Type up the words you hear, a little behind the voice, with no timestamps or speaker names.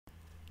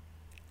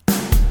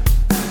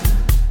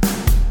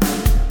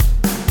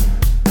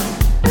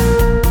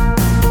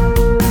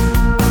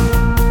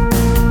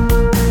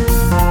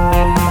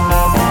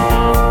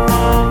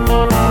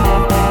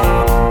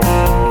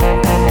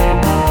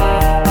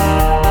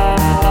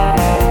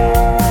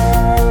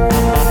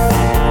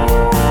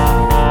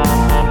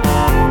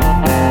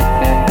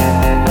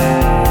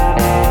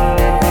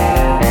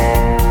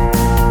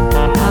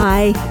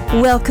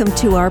Welcome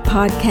to our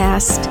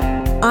podcast.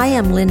 I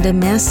am Linda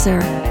Messer.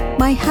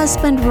 My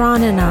husband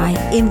Ron and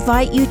I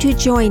invite you to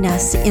join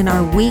us in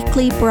our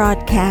weekly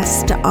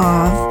broadcast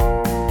of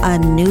A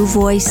New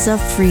Voice of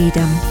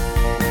Freedom.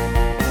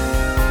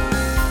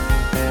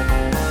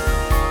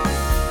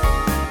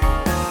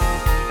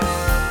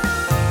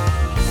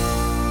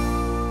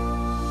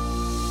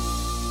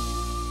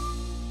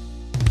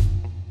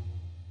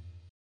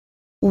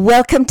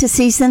 Welcome to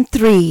Season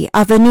 3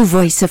 of A New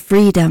Voice of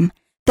Freedom.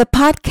 The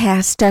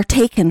podcasts are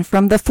taken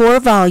from the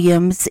 4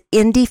 volumes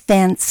In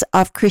Defense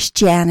of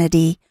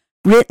Christianity,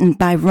 written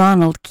by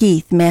Ronald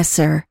Keith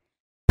Messer.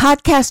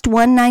 Podcast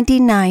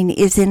 199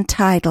 is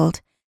entitled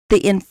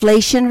The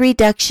Inflation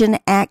Reduction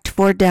Act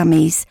for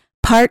Dummies,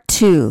 Part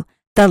 2,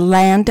 The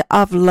Land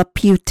of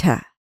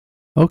Laputa.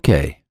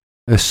 Okay,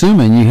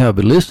 assuming you have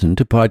listened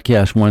to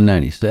Podcast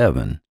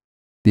 197,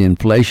 The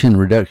Inflation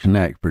Reduction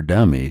Act for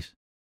Dummies,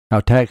 How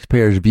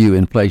Taxpayers View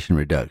Inflation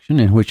Reduction,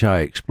 in which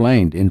I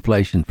explained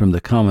inflation from the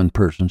common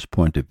person's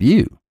point of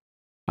view,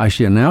 I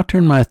shall now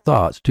turn my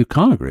thoughts to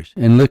Congress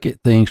and look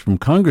at things from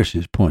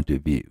Congress's point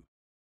of view.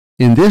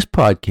 In this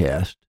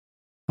podcast,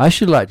 I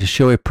should like to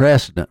show a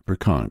precedent for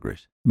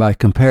Congress by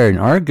comparing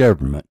our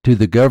government to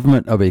the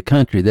government of a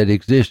country that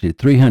existed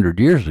 300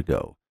 years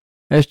ago,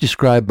 as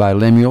described by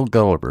Lemuel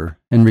Gulliver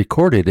and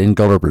recorded in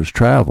Gulliver's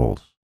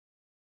Travels.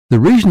 The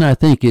reason I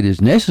think it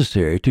is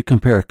necessary to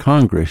compare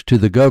Congress to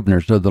the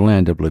governors of the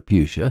Land of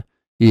Laputa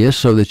is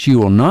so that you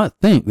will not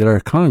think that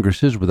our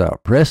Congress is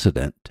without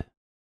precedent.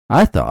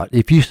 I thought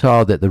if you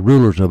saw that the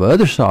rulers of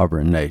other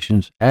sovereign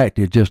nations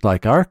acted just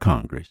like our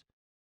Congress,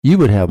 you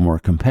would have more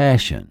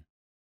compassion.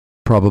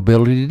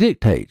 Probability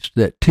dictates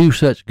that 2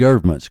 such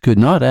governments could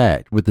not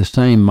act with the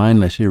same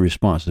mindless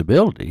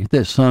irresponsibility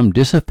that some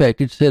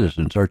disaffected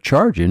citizens are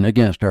charging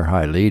against our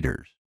high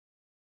leaders.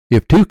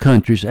 If 2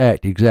 countries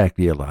act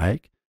exactly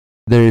alike,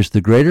 there is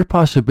the greater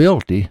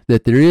possibility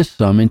that there is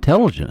some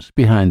intelligence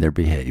behind their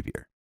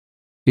behavior.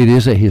 It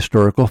is a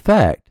historical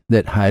fact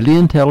that highly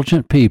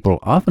intelligent people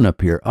often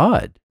appear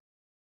odd.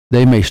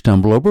 They may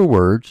stumble over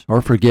words,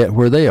 or forget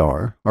where they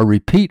are, or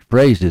repeat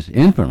phrases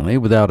infinitely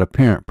without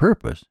apparent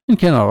purpose, and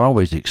cannot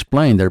always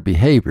explain their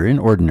behavior in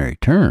ordinary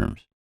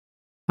terms.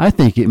 I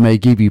think it may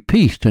give you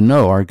peace to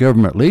know our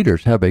government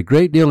leaders have a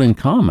great deal in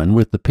common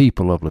with the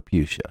people of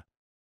Laputa,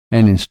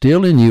 and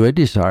instill in you a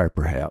desire,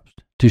 perhaps,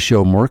 to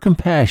show more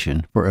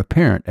compassion for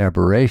apparent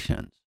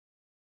aberrations.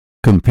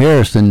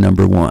 Comparison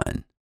number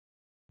 1.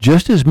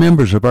 Just as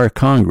members of our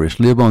Congress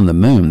live on the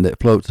moon that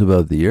floats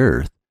above the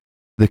earth,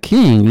 the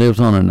king lives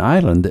on an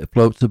island that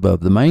floats above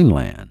the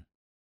mainland.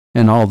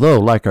 And although,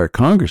 like our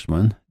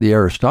congressmen, the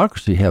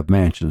aristocracy have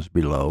mansions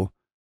below,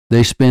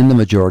 they spend the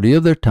majority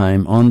of their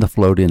time on the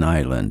floating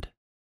island.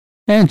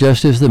 And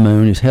just as the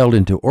moon is held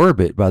into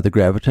orbit by the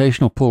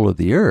gravitational pull of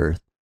the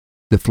earth,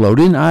 the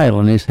floating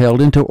island is held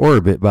into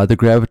orbit by the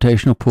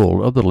gravitational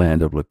pull of the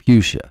Land of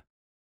Laputa.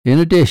 In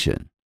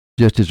addition,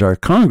 just as our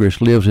Congress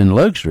lives in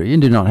luxury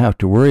and do not have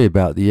to worry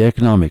about the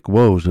economic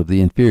woes of the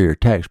inferior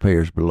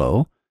taxpayers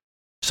below,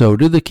 so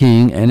do the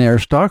king and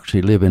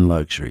aristocracy live in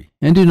luxury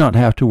and do not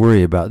have to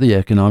worry about the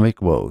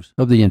economic woes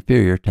of the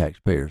inferior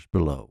taxpayers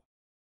below.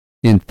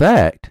 In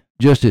fact,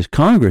 just as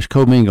Congress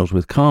commingles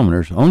with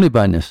commoners only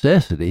by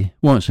necessity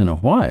once in a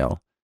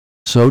while,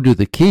 so do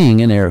the king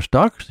and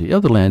aristocracy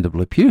of the Land of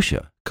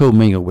Laputa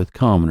commingle with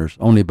commoners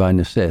only by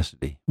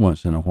necessity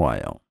once in a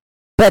while.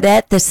 But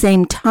at the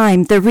same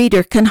time, the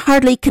reader can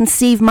hardly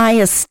conceive my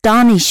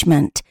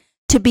astonishment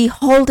to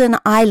behold an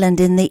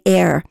island in the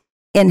air,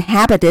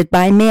 inhabited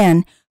by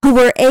men who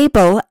were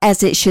able,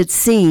 as it should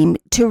seem,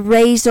 to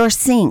raise or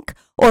sink,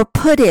 or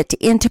put it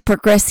into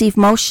progressive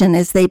motion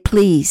as they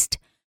pleased,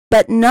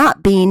 but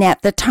not being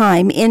at the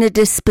time in a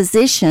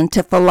disposition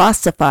to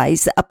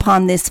philosophize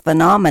upon this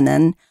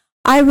phenomenon.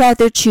 I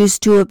rather choose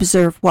to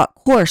observe what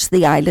course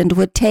the island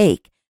would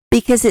take,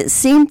 because it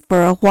seemed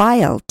for a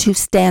while to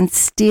stand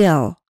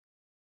still.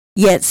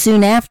 Yet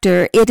soon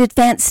after it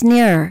advanced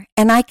nearer,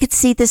 and I could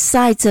see the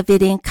sides of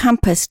it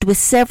encompassed with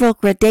several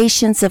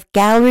gradations of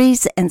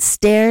galleries and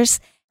stairs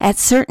at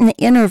certain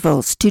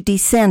intervals to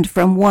descend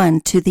from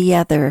one to the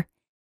other.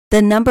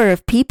 The number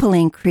of people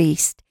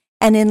increased,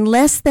 and in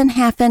less than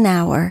half an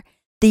hour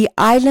the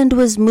island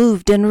was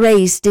moved and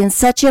raised in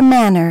such a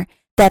manner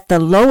that the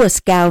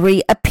lowest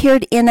gallery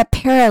appeared in a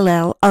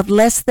parallel of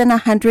less than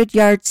 100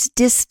 yards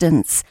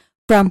distance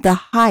from the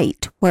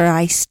height where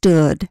I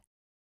stood.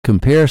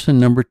 Comparison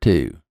number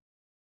 2.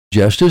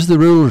 Just as the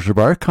rulers of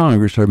our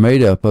Congress are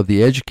made up of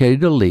the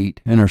educated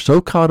elite and are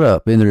so caught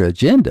up in their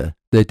agenda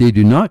that they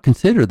do not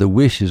consider the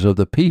wishes of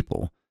the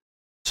people,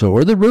 so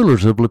are the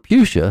rulers of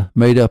Laputa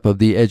made up of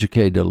the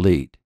educated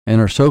elite and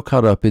are so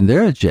caught up in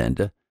their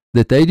agenda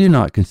that they do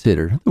not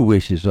consider the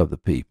wishes of the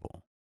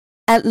people.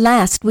 At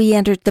last we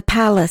entered the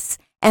palace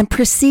and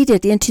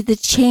proceeded into the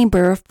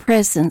chamber of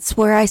presence,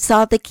 where I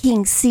saw the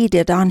king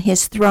seated on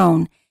his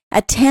throne,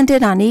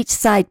 attended on each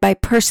side by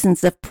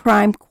persons of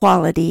prime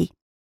quality.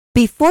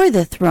 Before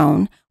the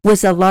throne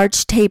was a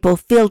large table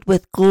filled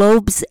with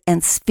globes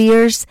and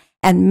spheres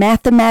and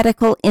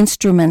mathematical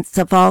instruments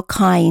of all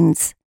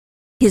kinds.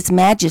 His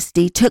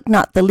Majesty took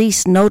not the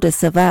least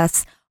notice of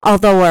us,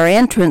 although our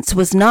entrance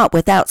was not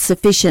without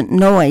sufficient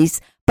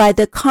noise by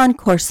the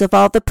concourse of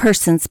all the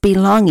persons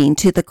belonging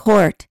to the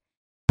court.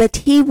 But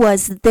he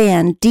was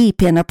then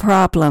deep in a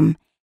problem,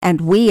 and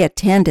we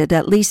attended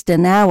at least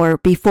an hour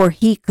before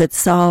he could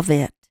solve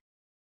it.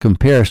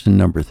 Comparison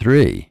number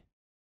 3.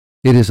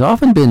 It has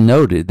often been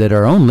noted that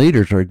our own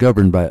leaders are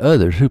governed by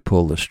others who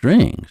pull the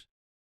strings.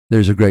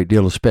 There's a great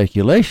deal of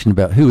speculation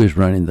about who is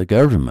running the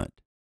government.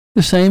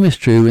 The same is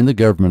true in the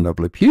government of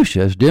Laputa,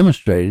 as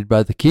demonstrated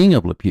by the King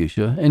of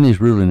Laputa and his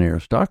ruling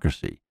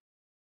aristocracy.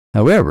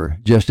 However,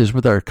 just as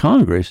with our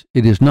Congress,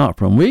 it is not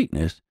from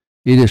weakness,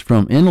 it is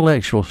from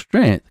intellectual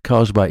strength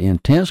caused by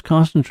intense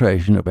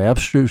concentration of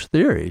abstruse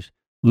theories,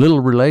 little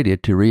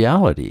related to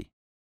reality.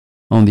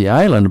 On the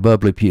island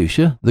above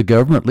Laputa, the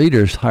government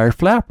leaders hire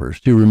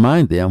flappers to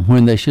remind them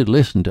when they should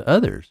listen to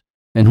others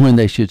and when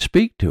they should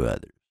speak to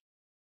others.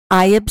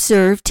 I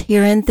observed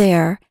here and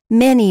there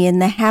many in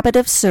the habit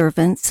of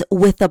servants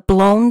with a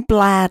blown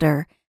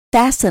bladder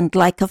fastened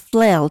like a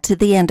flail to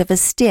the end of a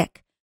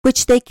stick,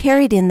 which they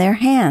carried in their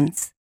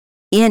hands.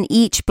 In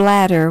each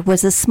bladder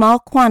was a small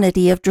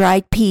quantity of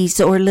dried peas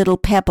or little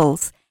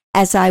pebbles,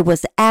 as I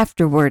was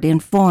afterward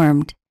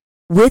informed.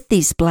 With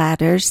these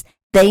bladders,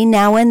 they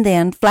now and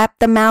then flapped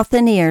the mouth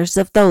and ears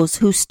of those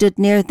who stood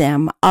near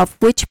them, of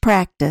which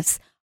practice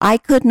I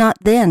could not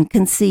then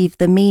conceive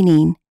the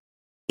meaning.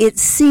 It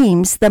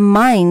seems the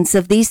minds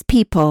of these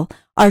people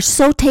are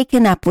so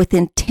taken up with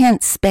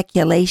intense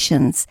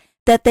speculations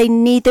that they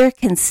neither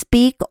can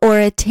speak or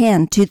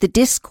attend to the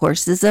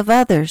discourses of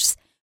others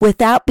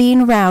without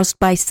being roused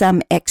by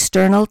some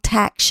external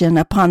taction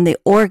upon the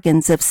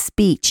organs of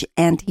speech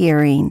and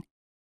hearing.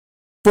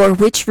 For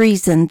which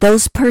reason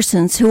those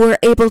persons who are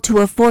able to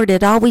afford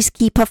it always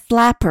keep a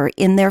flapper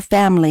in their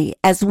family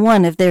as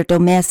one of their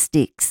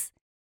domestics,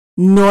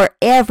 nor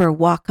ever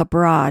walk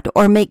abroad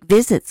or make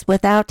visits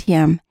without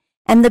him.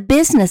 And the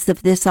business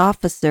of this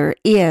officer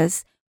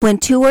is, when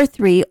 2 or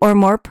 3 or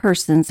more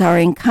persons are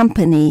in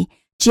company,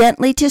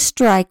 gently to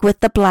strike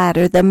with the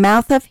bladder the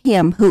mouth of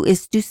him who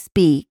is to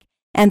speak,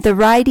 and the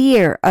right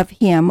ear of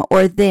him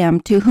or them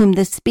to whom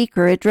the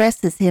speaker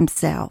addresses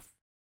himself.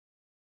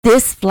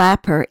 This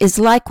flapper is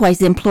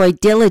likewise employed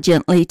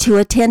diligently to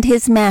attend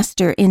his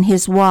master in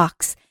his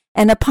walks,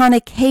 and upon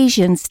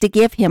occasions to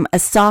give him a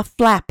soft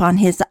flap on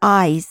his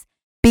eyes,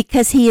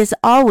 because he is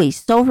always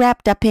so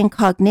wrapped up in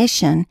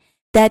cognition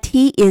that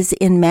he is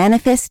in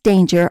manifest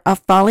danger of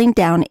falling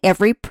down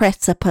every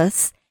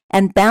precipice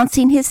and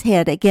bouncing his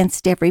head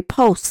against every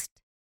post,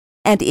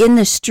 and in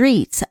the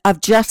streets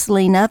of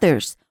justling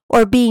others,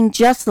 or being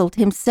justled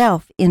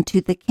himself into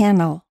the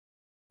kennel.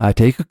 I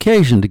take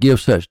occasion to give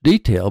such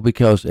detail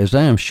because, as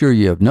I am sure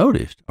you have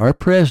noticed, our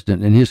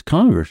President and his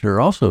Congress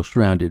are also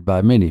surrounded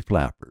by many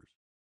flappers.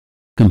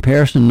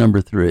 Comparison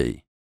number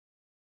 3.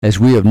 As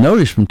we have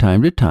noticed from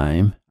time to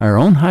time, our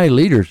own high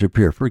leaders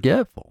appear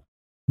forgetful.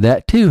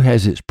 That too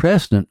has its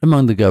precedent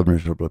among the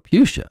governors of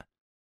Laputa.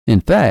 In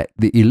fact,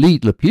 the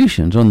elite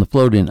Laputians on the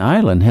floating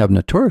island have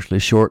notoriously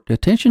short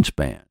attention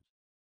spans.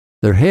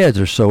 Their heads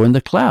are so in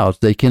the clouds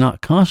they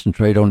cannot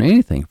concentrate on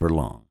anything for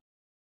long.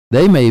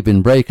 They may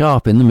even break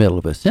off in the middle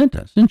of a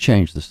sentence and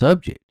change the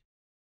subject.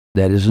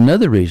 That is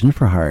another reason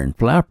for hiring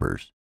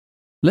flappers.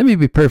 Let me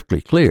be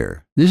perfectly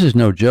clear, this is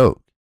no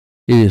joke.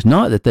 It is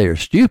not that they are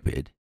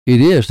stupid,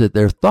 it is that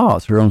their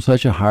thoughts are on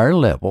such a higher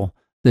level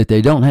that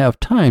they don't have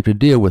time to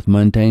deal with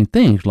mundane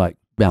things like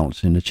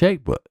balancing a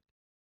checkbook.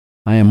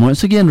 I am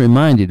once again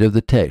reminded of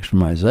the text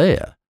from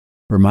Isaiah,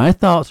 "For my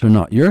thoughts are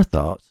not your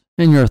thoughts,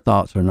 and your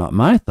thoughts are not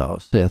my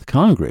thoughts, saith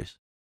Congress.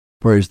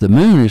 For as the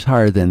moon is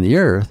higher than the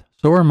earth,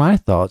 so are my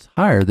thoughts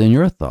higher than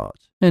your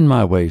thoughts, and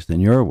my ways than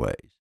your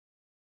ways."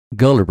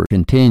 Gulliver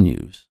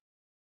continues,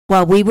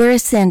 While we were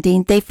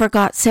ascending, they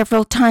forgot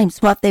several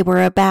times what they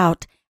were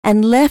about,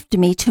 and left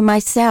me to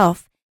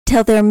myself,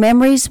 till their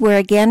memories were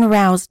again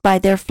roused by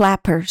their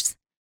flappers.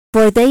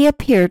 For they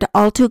appeared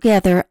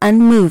altogether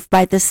unmoved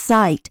by the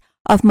sight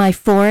of my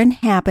foreign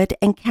habit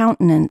and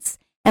countenance,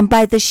 and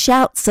by the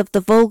shouts of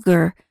the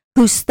vulgar,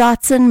 whose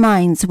thoughts and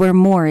minds were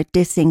more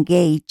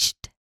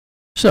disengaged.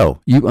 So,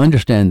 you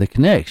understand the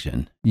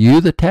connection. You,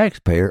 the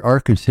taxpayer,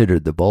 are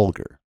considered the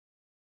vulgar.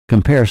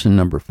 Comparison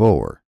number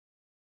 4.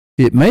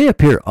 It may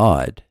appear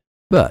odd,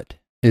 but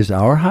as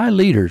our high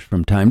leaders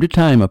from time to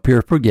time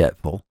appear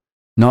forgetful,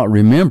 not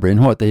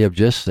remembering what they have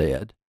just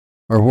said,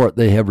 or what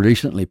they have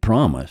recently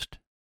promised,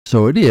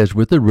 so it is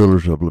with the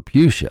rulers of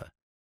Laputa.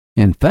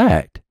 In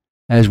fact,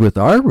 as with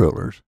our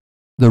rulers,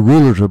 the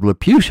rulers of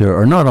Laputa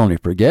are not only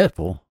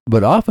forgetful,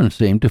 but often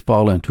seem to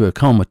fall into a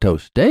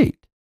comatose state.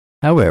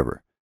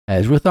 However,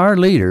 as with our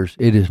leaders,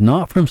 it is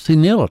not from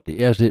senility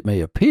as it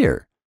may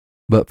appear,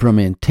 but from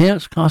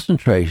intense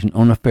concentration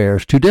on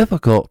affairs too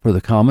difficult for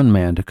the common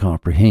man to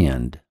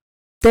comprehend.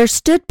 There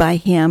stood by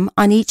him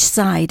on each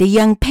side a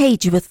young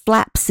page with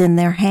flaps in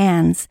their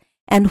hands,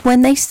 and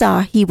when they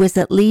saw he was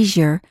at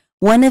leisure,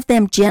 one of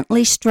them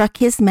gently struck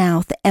his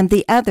mouth and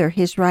the other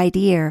his right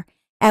ear,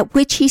 at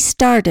which he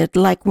started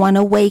like one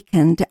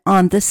awakened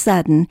on the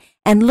sudden,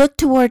 and looked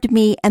toward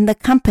me and the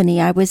company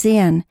I was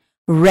in,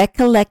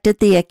 recollected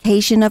the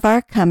occasion of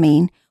our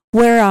coming,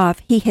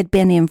 whereof he had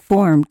been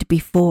informed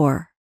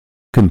before.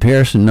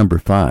 Comparison number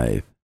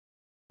 5.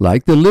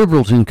 Like the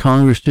liberals in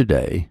Congress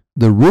today,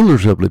 the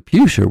rulers of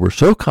Laputa were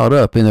so caught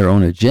up in their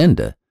own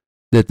agenda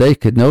that they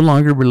could no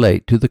longer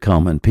relate to the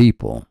common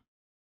people.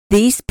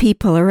 These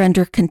people are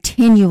under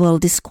continual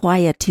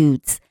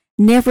disquietudes,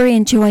 never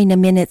enjoying a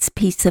minute's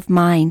peace of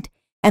mind,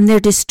 and their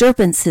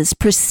disturbances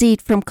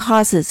proceed from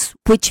causes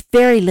which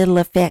very little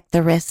affect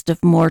the rest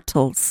of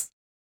mortals.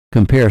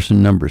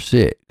 Comparison number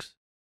 6.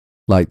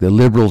 Like the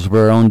liberals of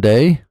our own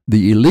day,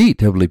 the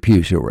elite of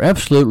Laputa were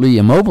absolutely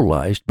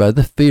immobilized by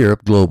the fear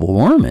of global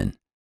warming.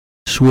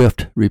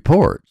 Swift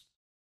reports.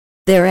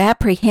 Their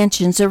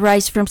apprehensions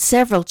arise from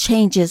several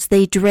changes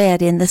they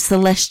dread in the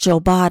celestial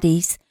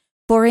bodies.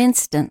 For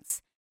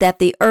instance, that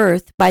the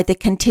earth, by the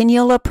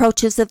continual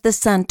approaches of the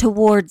sun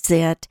towards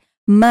it,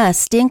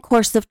 must in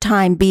course of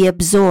time be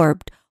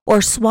absorbed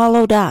or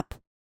swallowed up,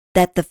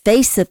 that the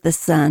face of the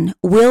sun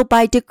will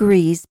by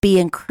degrees be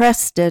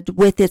encrusted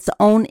with its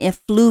own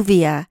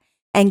effluvia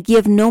and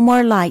give no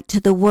more light to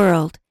the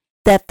world,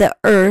 that the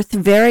earth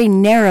very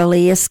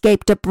narrowly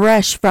escaped a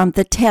brush from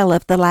the tail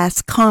of the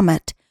last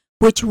comet,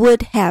 which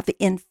would have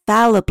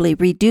infallibly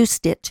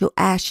reduced it to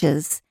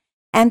ashes,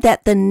 and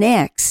that the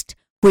next,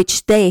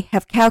 which they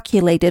have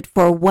calculated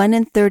for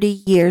 31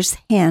 years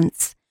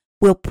hence,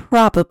 will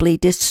probably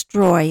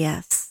destroy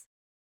us.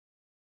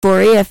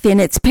 For if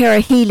in its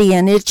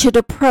perihelion it should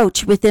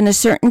approach within a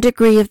certain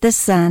degree of the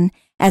sun,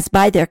 as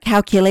by their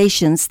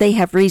calculations they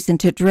have reason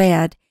to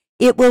dread,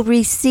 it will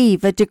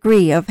receive a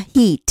degree of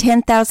heat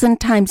 10,000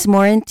 times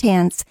more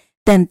intense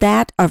than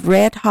that of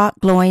red-hot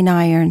glowing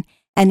iron,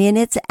 and in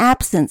its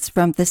absence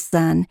from the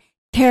sun,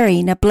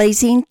 carrying a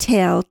blazing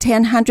tail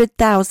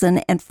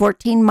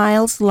 10,114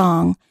 miles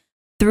long,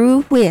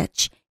 through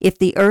which, if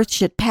the earth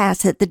should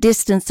pass at the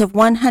distance of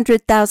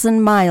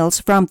 100,000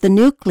 miles from the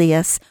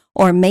nucleus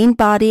or main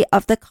body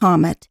of the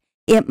comet,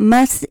 it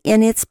must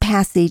in its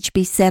passage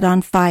be set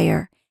on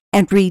fire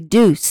and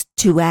reduced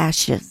to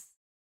ashes.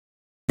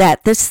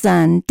 That the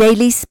sun,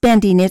 daily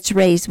spending its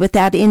rays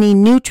without any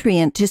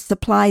nutrient to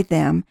supply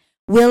them,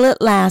 will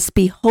at last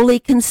be wholly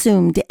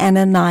consumed and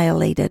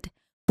annihilated,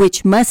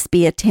 which must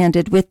be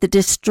attended with the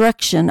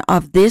destruction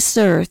of this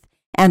earth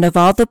and of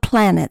all the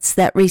planets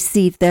that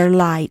receive their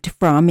light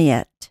from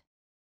it.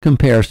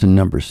 Comparison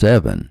number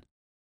 7.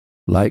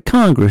 Like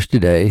Congress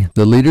today,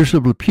 the leaders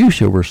of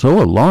Laputa were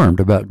so alarmed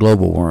about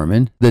global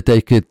warming that they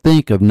could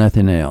think of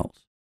nothing else.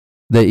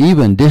 They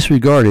even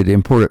disregarded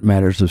important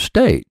matters of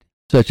state,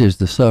 such as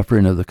the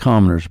suffering of the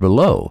commoners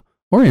below,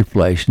 or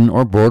inflation,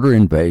 or border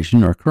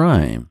invasion, or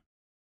crime.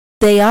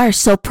 They are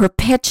so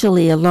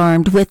perpetually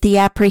alarmed with the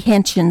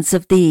apprehensions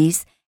of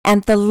these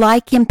and the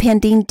like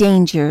impending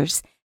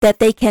dangers that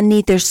they can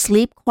neither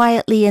sleep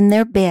quietly in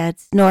their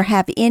beds nor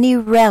have any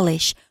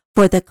relish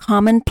for the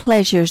common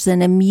pleasures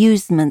and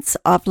amusements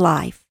of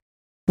life.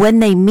 When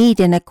they meet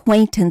an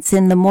acquaintance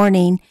in the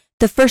morning,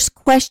 the first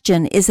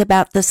question is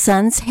about the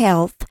sun's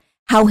health,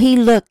 how he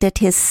looked at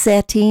his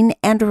setting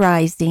and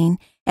rising,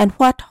 and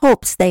what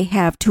hopes they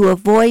have to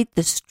avoid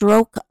the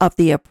stroke of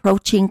the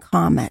approaching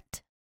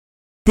comet.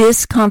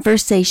 This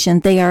conversation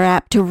they are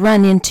apt to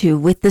run into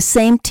with the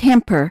same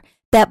temper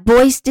that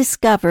boys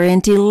discover in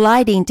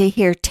delighting to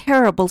hear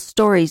terrible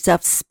stories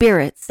of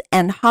spirits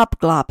and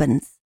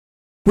hobgoblins,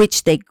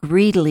 which they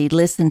greedily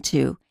listen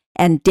to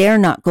and dare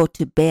not go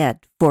to bed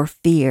for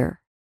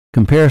fear.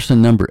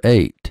 Comparison number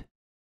 8.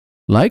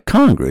 Like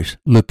Congress,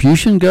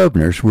 Laputian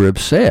governors were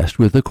obsessed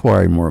with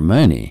acquiring more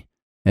money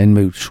and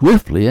moved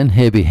swiftly and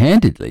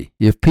heavy-handedly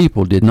if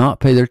people did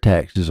not pay their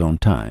taxes on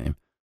time,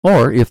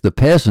 or if the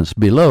peasants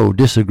below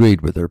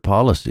disagreed with their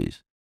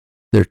policies.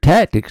 Their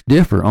tactics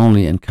differ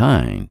only in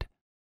kind.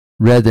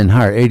 Rather than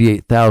hire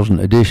 88,000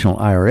 additional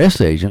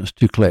IRS agents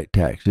to collect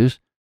taxes,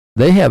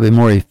 they have a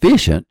more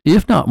efficient,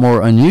 if not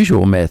more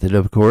unusual method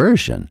of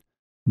coercion.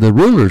 The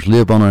rulers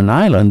live on an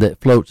island that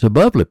floats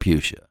above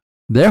Laputa.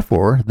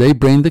 Therefore, they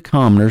bring the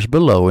commoners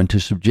below into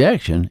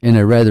subjection in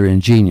a rather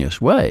ingenious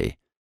way.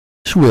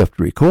 Swift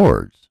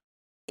records.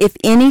 If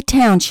any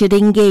town should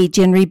engage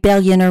in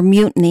rebellion or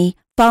mutiny,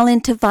 fall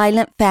into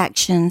violent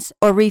factions,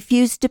 or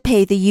refuse to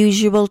pay the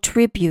usual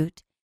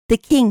tribute, the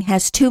king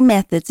has 2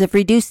 methods of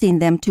reducing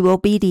them to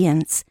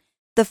obedience.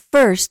 The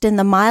first and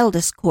the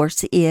mildest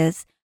course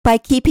is by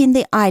keeping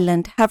the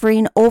island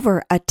hovering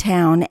over a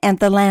town and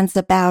the lands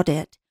about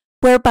it,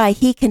 whereby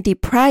he can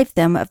deprive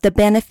them of the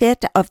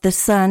benefit of the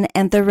sun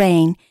and the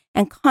rain,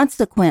 and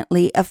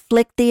consequently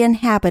afflict the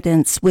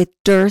inhabitants with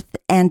dearth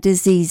and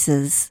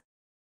diseases.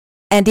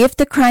 And if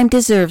the crime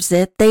deserves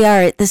it, they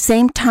are at the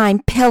same time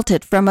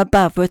pelted from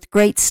above with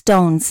great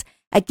stones,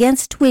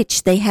 against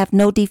which they have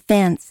no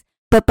defense,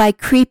 but by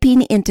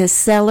creeping into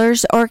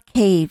cellars or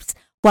caves,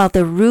 while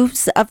the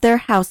roofs of their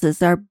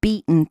houses are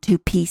beaten to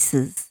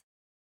pieces.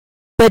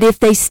 But if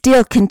they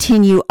still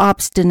continue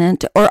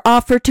obstinate or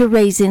offer to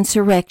raise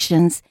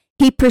insurrections,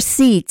 he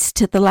proceeds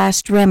to the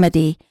last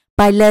remedy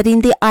by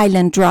letting the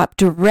island drop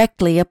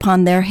directly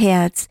upon their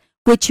heads,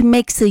 which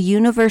makes a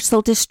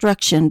universal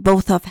destruction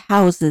both of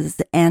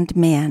houses and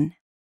men.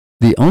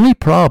 The only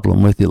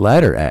problem with the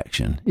latter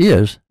action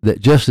is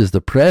that just as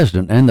the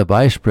President and the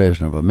Vice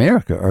President of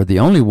America are the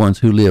only ones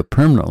who live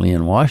permanently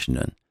in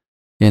Washington,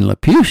 in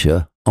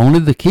Laputa, only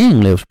the king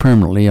lives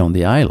permanently on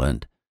the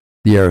island.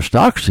 The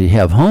aristocracy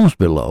have homes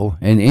below,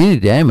 and any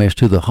damage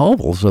to the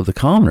hovels of the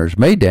commoners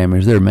may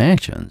damage their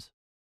mansions.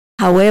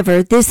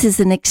 However, this is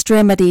an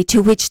extremity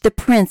to which the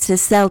prince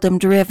is seldom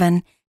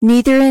driven,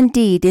 neither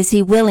indeed is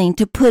he willing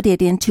to put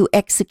it into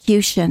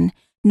execution,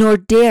 nor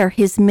dare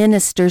his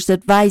ministers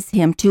advise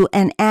him to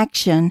an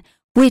action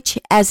which,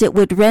 as it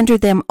would render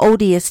them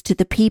odious to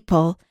the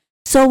people,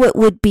 so it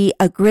would be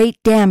a great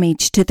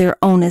damage to their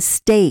own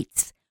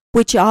estates,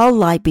 which all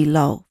lie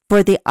below,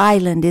 for the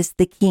island is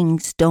the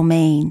king's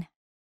domain.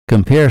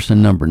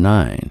 Comparison number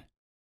 9.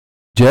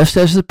 Just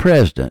as the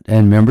President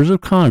and members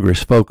of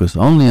Congress focus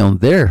only on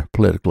their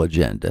political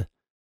agenda,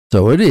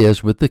 so it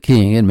is with the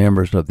king and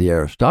members of the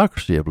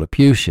aristocracy of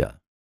Laputa.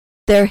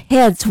 Their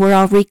heads were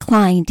all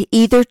reclined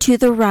either to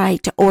the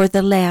right or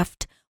the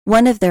left,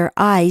 one of their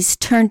eyes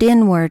turned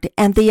inward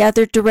and the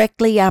other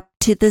directly up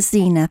to the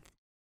zenith.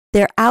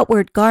 Their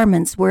outward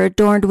garments were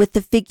adorned with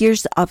the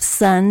figures of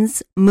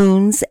suns,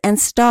 moons, and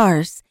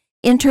stars,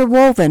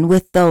 interwoven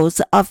with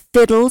those of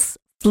fiddles,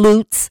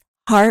 flutes,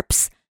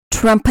 harps,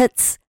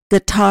 trumpets,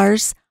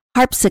 guitars,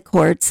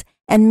 harpsichords,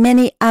 and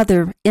many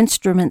other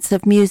instruments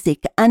of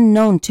music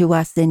unknown to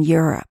us in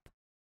Europe.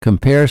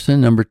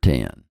 Comparison number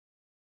 10.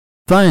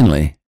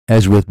 Finally,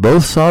 as with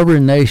both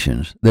sovereign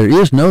nations, there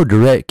is no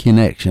direct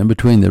connection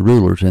between the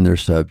rulers and their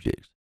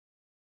subjects.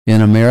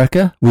 In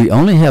America, we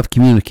only have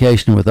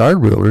communication with our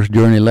rulers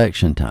during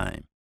election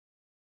time.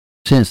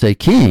 Since a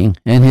king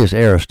and his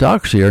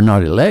aristocracy are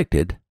not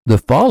elected, the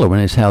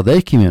following is how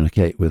they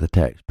communicate with the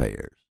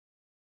taxpayers.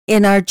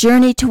 In our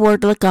journey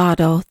toward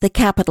Legado, the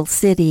capital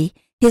city,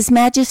 His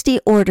Majesty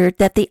ordered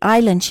that the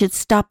island should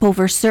stop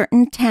over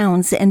certain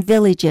towns and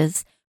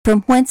villages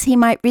from whence he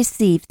might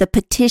receive the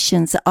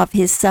petitions of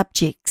his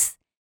subjects.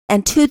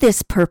 And to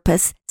this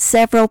purpose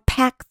several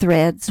pack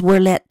threads were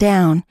let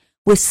down,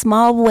 with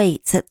small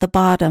weights at the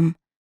bottom.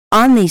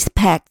 On these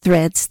pack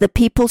threads the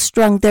people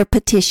strung their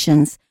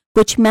petitions,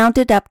 which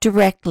mounted up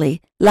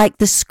directly, like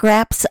the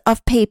scraps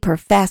of paper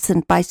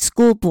fastened by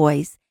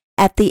schoolboys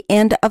at the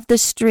end of the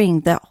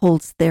string that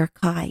holds their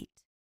kite.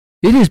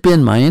 It has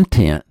been my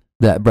intent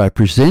that by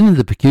presenting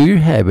the peculiar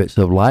habits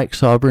of like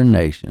sovereign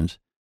nations,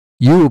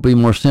 you will be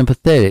more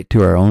sympathetic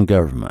to our own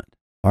government.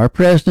 Our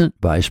President,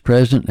 Vice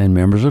President, and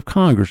members of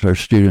Congress are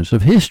students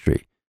of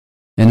history,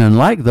 and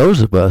unlike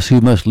those of us who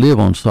must live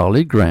on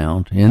solid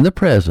ground in the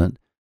present,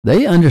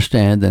 they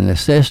understand the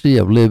necessity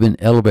of living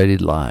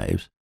elevated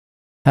lives.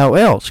 How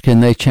else can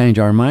they change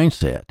our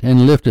mindset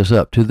and lift us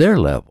up to their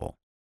level?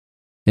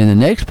 In the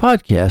next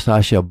podcast,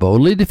 I shall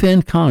boldly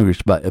defend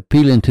Congress by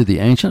appealing to the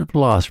ancient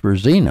philosopher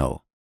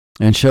Zeno,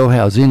 and show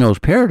how Zeno's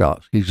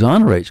paradox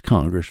exonerates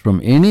Congress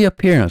from any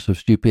appearance of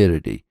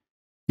stupidity.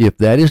 If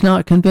that is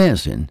not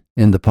convincing,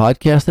 in the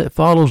podcast that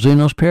follows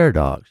Zeno's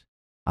paradox,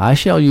 I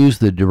shall use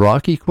the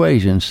Dirac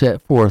equation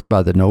set forth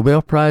by the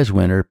Nobel Prize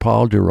winner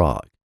Paul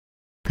Dirac.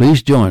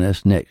 Please join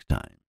us next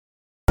time.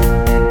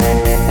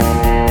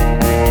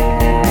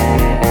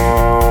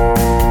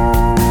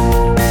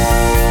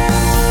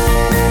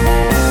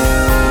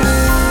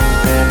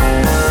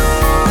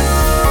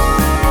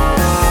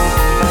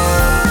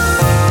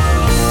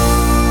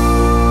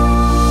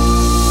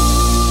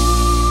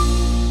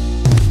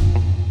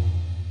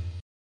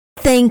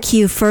 Thank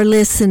you for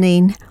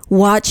listening.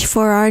 Watch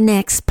for our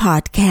next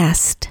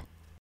podcast.